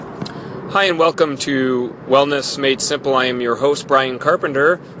Hi and welcome to Wellness Made Simple. I am your host, Brian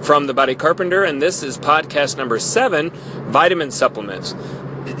Carpenter from The Body Carpenter, and this is podcast number 7, Vitamin Supplements.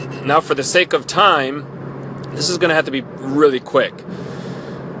 Now, for the sake of time, this is going to have to be really quick.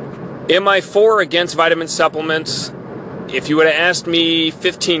 Am I for or against vitamin supplements? If you would have asked me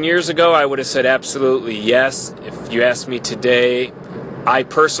 15 years ago, I would have said absolutely yes. If you ask me today, I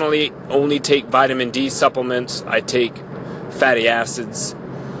personally only take vitamin D supplements. I take fatty acids.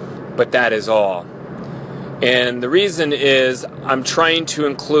 But that is all. And the reason is I'm trying to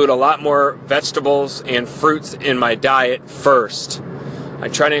include a lot more vegetables and fruits in my diet first. I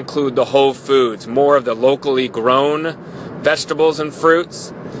try to include the whole foods, more of the locally grown vegetables and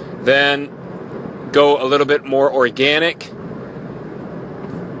fruits, then go a little bit more organic,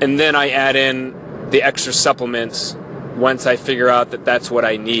 and then I add in the extra supplements once I figure out that that's what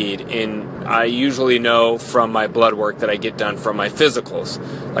I need. And I usually know from my blood work that I get done from my physicals.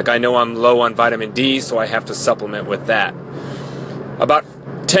 Like I know I'm low on vitamin D, so I have to supplement with that. About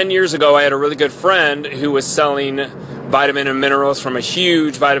 10 years ago, I had a really good friend who was selling vitamin and minerals from a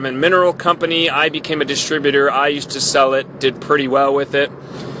huge vitamin mineral company. I became a distributor. I used to sell it, did pretty well with it.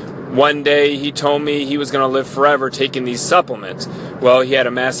 One day he told me he was going to live forever taking these supplements. Well, he had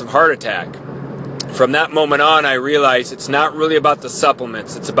a massive heart attack. From that moment on, I realized it's not really about the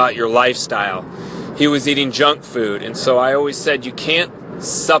supplements, it's about your lifestyle. He was eating junk food, and so I always said you can't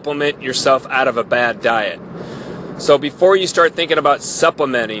supplement yourself out of a bad diet. So before you start thinking about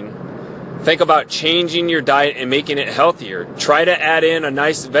supplementing, think about changing your diet and making it healthier. Try to add in a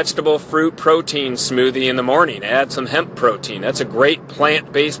nice vegetable fruit protein smoothie in the morning. Add some hemp protein. That's a great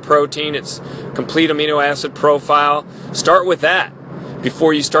plant-based protein. It's complete amino acid profile. Start with that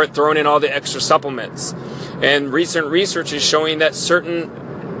before you start throwing in all the extra supplements. And recent research is showing that certain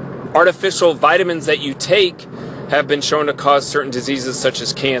artificial vitamins that you take have been shown to cause certain diseases such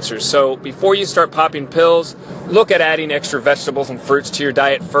as cancer. So before you start popping pills, look at adding extra vegetables and fruits to your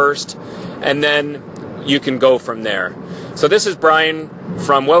diet first, and then you can go from there. So this is Brian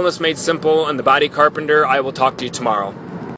from Wellness Made Simple and The Body Carpenter. I will talk to you tomorrow.